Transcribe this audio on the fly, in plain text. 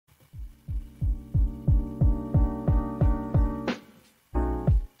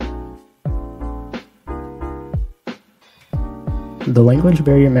The language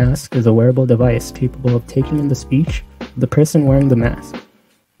barrier mask is a wearable device capable of taking in the speech of the person wearing the mask.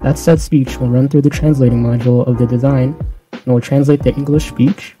 That said speech will run through the translating module of the design and will translate the English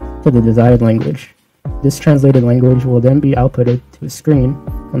speech to the desired language. This translated language will then be outputted to a screen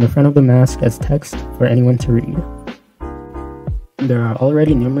on the front of the mask as text for anyone to read. There are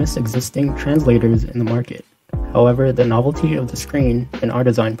already numerous existing translators in the market. However, the novelty of the screen in our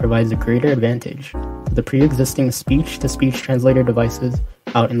design provides a greater advantage to the pre-existing speech-to-speech translator devices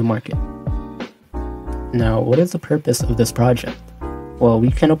out in the market. Now, what is the purpose of this project? Well, we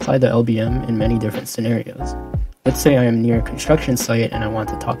can apply the LBM in many different scenarios. Let's say I am near a construction site and I want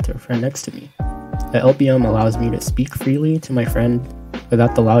to talk to a friend next to me. The LBM allows me to speak freely to my friend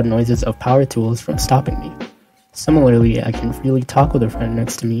without the loud noises of power tools from stopping me. Similarly, I can freely talk with a friend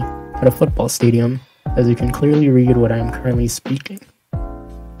next to me at a football stadium, as you can clearly read what I am currently speaking.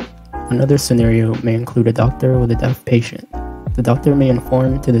 Another scenario may include a doctor with a deaf patient. The doctor may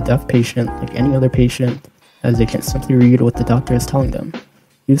inform to the deaf patient like any other patient, as they can simply read what the doctor is telling them.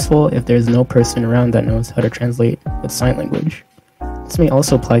 Useful if there is no person around that knows how to translate with sign language. This may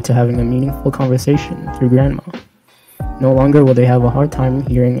also apply to having a meaningful conversation through grandma. No longer will they have a hard time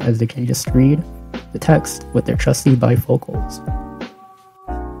hearing, as they can just read the text with their trusty bifocals.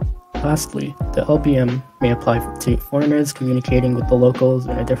 Lastly, the LBM may apply to foreigners communicating with the locals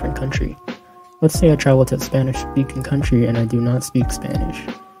in a different country. Let's say I travel to a Spanish-speaking country and I do not speak Spanish.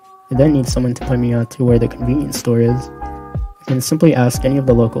 I then need someone to point me out to where the convenience store is. I can simply ask any of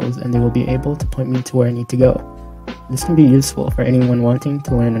the locals and they will be able to point me to where I need to go. This can be useful for anyone wanting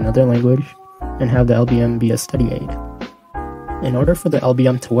to learn another language and have the LBM be a study aid. In order for the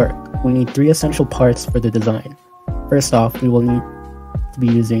LBM to work, we need 3 essential parts for the design. First off, we will need to be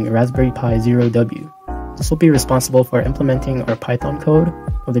using a Raspberry Pi Zero-W. This will be responsible for implementing our Python code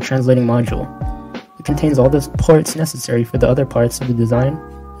of the translating module. It contains all the ports necessary for the other parts of the design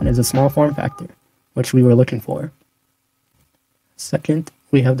and is a small form factor, which we were looking for. Second,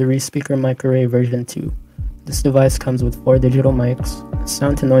 we have the ReSpeaker Microarray version 2. This device comes with 4 digital mics, a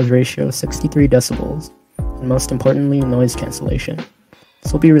sound-to-noise ratio of 63 decibels, and most importantly, noise cancellation.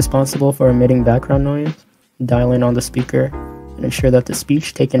 This will be responsible for emitting background noise, dial in on the speaker, and ensure that the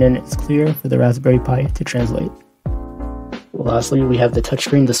speech taken in is clear for the Raspberry Pi to translate. Lastly, we have the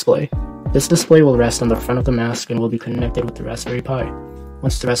touchscreen display. This display will rest on the front of the mask and will be connected with the Raspberry Pi.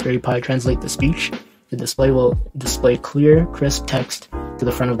 Once the Raspberry Pi translates the speech, the display will display clear, crisp text to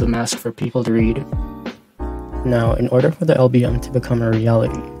the front of the mask for people to read. Now, in order for the LBM to become a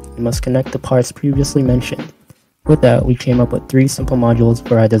reality, we must connect the parts previously mentioned. With that, we came up with 3 simple modules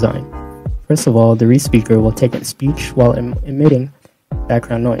for our design. First of all, the ReSpeaker will take in speech while emitting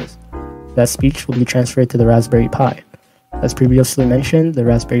background noise. That speech will be transferred to the Raspberry Pi. As previously mentioned, the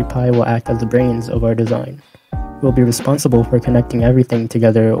Raspberry Pi will act as the brains of our design. It will be responsible for connecting everything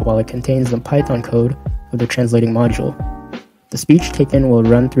together while it contains the Python code of the translating module. The speech taken will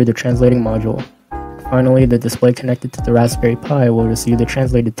run through the translating module. Finally, the display connected to the Raspberry Pi will receive the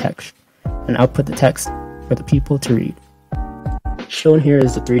translated text and output the text for the people to read. Shown here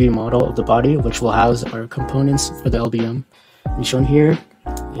is the 3D model of the body, which will house our components for the LBM. And shown here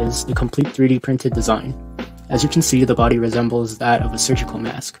is the complete 3D printed design. As you can see, the body resembles that of a surgical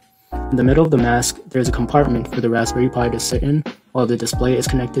mask. In the middle of the mask, there is a compartment for the Raspberry Pi to sit in, while the display is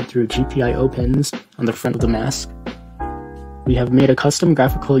connected through GPIO pins on the front of the mask. We have made a custom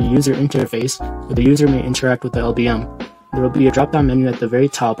graphical user interface where the user may interact with the LBM. There will be a drop-down menu at the very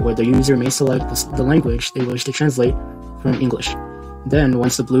top where the user may select the language they wish to translate from English. Then,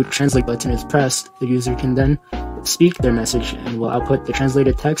 once the blue translate button is pressed, the user can then speak their message and will output the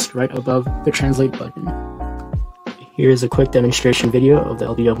translated text right above the translate button. Here is a quick demonstration video of the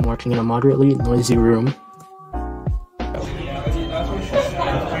LBM working in a moderately noisy room.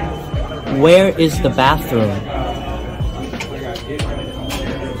 Where is the bathroom?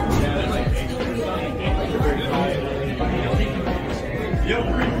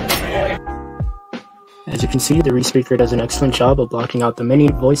 As you can see, the ReSpeaker does an excellent job of blocking out the many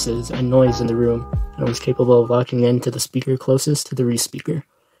voices and noise in the room, and was capable of locking in to the speaker closest to the ReSpeaker.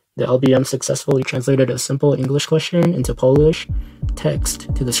 The LBM successfully translated a simple English question into Polish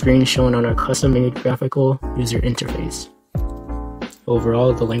text to the screen shown on our custom-made graphical user interface.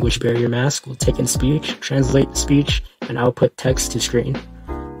 Overall, the language barrier mask will take in speech, translate speech, and output text to screen.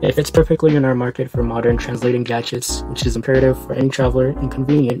 It fits perfectly in our market for modern translating gadgets, which is imperative for any traveler and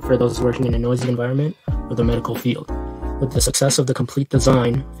convenient for those working in a noisy environment or the medical field. With the success of the complete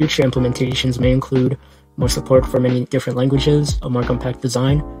design, future implementations may include more support for many different languages, a more compact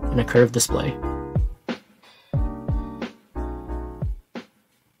design, and a curved display.